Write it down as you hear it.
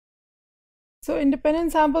सो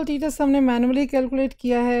independent sample T test हमने manually calculate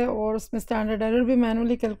किया है और उसमें स्टैंडर्ड एरर भी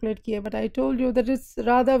मैनुअली कैलकुलेट किया है, but I told you that it's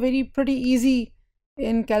rather very pretty easy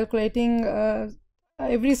in calculating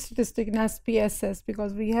every statistic in SPSS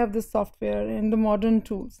because we have this software and the modern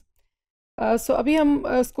tools. So अभी हम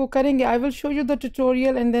इसको करेंगे. I will show you the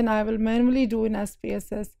tutorial and then I will manually do in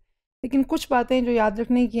SPSS. लेकिन कुछ बातें जो याद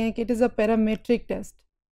रखने की हैं कि it is a parametric test.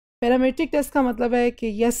 Parametric test का मतलब है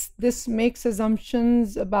कि yes, this makes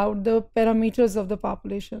assumptions about the parameters of the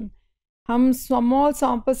population. हम small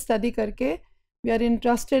sample study करके we are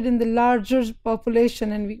interested in the larger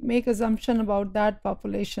population and we make assumption about that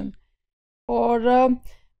population. और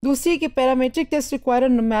दूसरी कि parametric test require a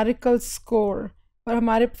numerical score और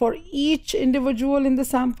हमारे for each individual in the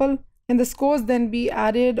sample and the scores then be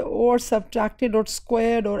added or subtracted or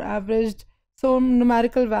squared or averaged. So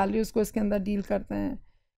numerical values को इसके अंदर deal करते हैं.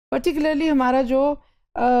 Particularly हमारा जो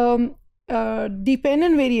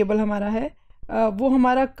dependent variable हमारा है वो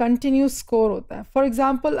हमारा continuous score होता है. For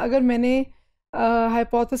example अगर मैंने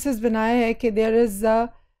hypothesis बनाया है कि there is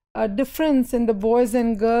a difference in the boys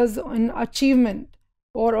and girls on achievement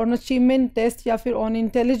or on achievement test या फिर on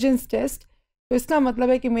intelligence test, तो इसका मतलब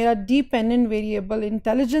है कि मेरा dependent variable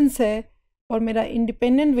intelligence है और मेरा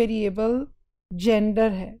independent variable gender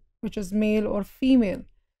है which is male or female.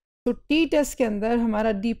 तो T test के अंदर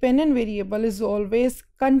हमारा dependent variable is always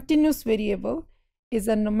continuous variable, is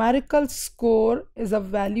a numerical score, is a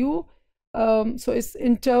value. So इस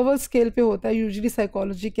इंटरवल स्केल पे होता है यूजुअली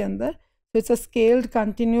साइकोलॉजी के अंदर, तो it's a scaled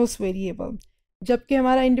continuous variable. जबकि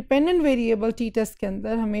हमारा इंडिपेंडेंट वेरिएबल टी टेस्ट के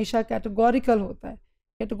अंदर हमेशा कैटेगोरिकल होता है.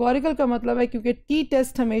 कैटेगोरिकल का मतलब है क्योंकि टी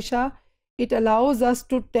टेस्ट हमेशा it allows us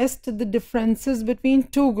to test the differences between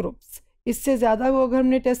two groups. इससे ज़्यादा को अगर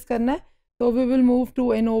हमने टेस्ट करना है तो we will move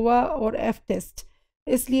to ANOVA और एफ टेस्ट.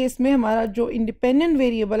 इसलिए इसमें हमारा जो इंडिपेंडेंट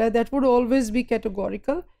वेरिएबल है that would always be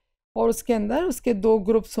categorical और उसके अंदर उसके दो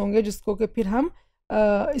ग्रुप्स होंगे जिसको कि फिर हम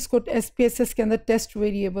इसको SPSS के अंदर टेस्ट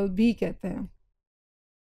वेरिएबल भी कहते हैं.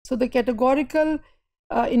 So the categorical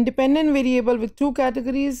independent variable with two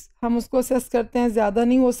categories हम उसको असेस करते हैं. ज़्यादा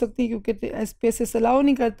नहीं हो सकती क्योंकि SPSS अलाउ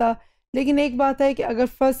नहीं करता. लेकिन एक बात है कि अगर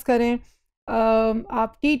फर्स्ट करें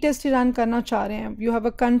आप टी टेस्ट रन करना चाह रहे हैं, you have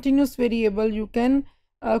a continuous variable, you can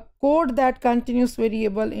code that continuous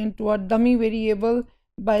variable into a dummy variable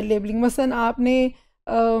bye labelling. मसलन आपने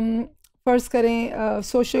फ़र्ज़ करें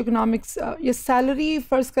सोशो इकोनॉमिक्स ये सैलरी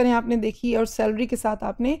फ़र्ज़ करें आपने देखी है और सैलरी के साथ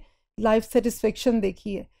आपने लाइफ सेटिस्फेक्शन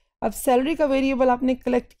देखी है. अब सैलरी का वेरिएबल आपने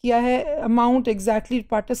कलेक्ट किया है, अमाउंट एग्जैक्टली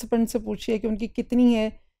पार्टिसिपेंट से पूछिए कि उनकी कितनी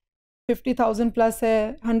है, 50,000 प्लस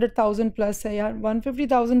है, 100,000 प्लस है या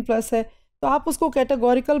 150,000 प्लस है, तो आप उसको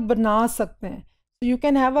कैटेगोरिकल बना सकते हैं. तो you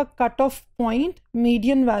can have a cut off point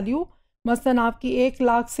median value. मसलन आपकी 1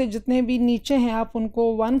 लाख से जितने भी नीचे हैं आप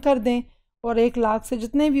उनको 1 कर दें और 1 लाख से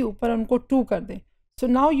जितने भी ऊपर उनको 2 कर दें. So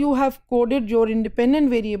now you have coded your independent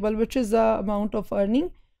variable which is the amount of earning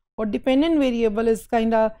और dependent variable is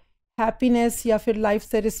kind happiness या फिर लाइफ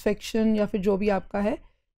सेटिस्फेक्शन या फिर जो भी आपका है,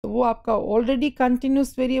 तो वो आपका ऑलरेडी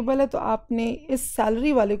कंटिन्यूस वेरिएबल है. तो आपने इस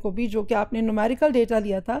सैलरी वाले को भी जो कि आपने न्यूमेरिकल डेटा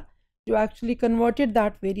लिया था जो actually converted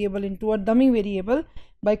that variable into a dummy variable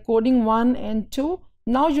bye coding 1 and 2.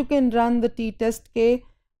 Now you can run the T test के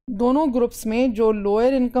दोनों ग्रुप्स में जो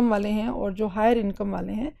लोअर इनकम वाले हैं और जो हायर इनकम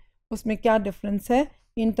वाले हैं उसमें क्या डिफरेंस है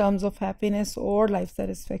इन टर्म्स ऑफ हैप्पीनेस और लाइफ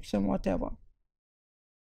सेटिस्फेक्शन व्हाटएवर.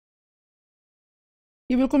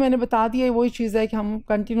 ये बिल्कुल मैंने बता दिया, वही चीज़ है कि हम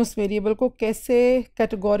कंटिन्यूस वेरिएबल को कैसे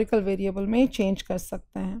कैटेगोरिकल वेरिएबल में चेंज कर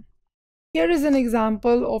सकते हैं. Here is an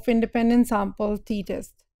example of independent sample T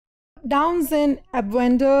test. Downs and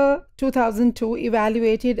Abwender 2002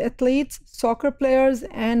 evaluated athletes, soccer players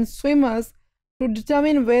and swimmers to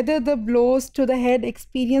determine whether the blows to the head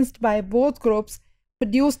experienced by both groups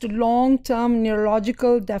produced long-term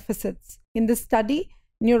neurological deficits. In the study,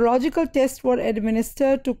 neurological tests were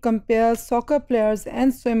administered to compare soccer players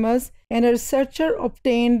and swimmers, and a researcher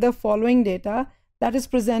obtained the following data that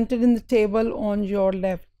is presented in the table on your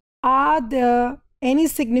left. Are there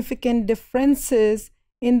any significant differences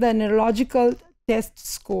in the neurological test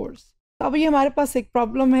scores? तो अब ये हमारे पास एक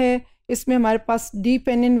problem है. इसमें हमारे पास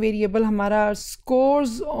dependent variable हमारा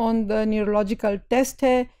scores on the neurological test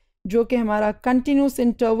है जो कि हमारा कंटिन्यूस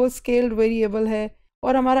इंटरवल स्केल्ड वेरिएबल है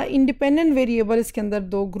और हमारा इंडिपेंडेंट वेरिएबल इसके अंदर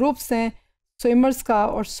दो ग्रुप्स हैं, स्विमर्स का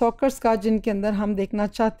और सॉकर्स का, जिनके अंदर हम देखना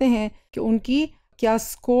चाहते हैं कि उनकी क्या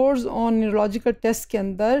स्कोर्स ऑन न्यूरोलॉजिकल टेस्ट के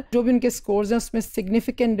अंदर जो भी उनके स्कोर्स हैं उसमें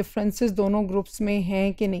सिग्निफिकेंट डिफरेंसेस दोनों ग्रुप्स में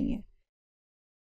हैं कि नहीं है.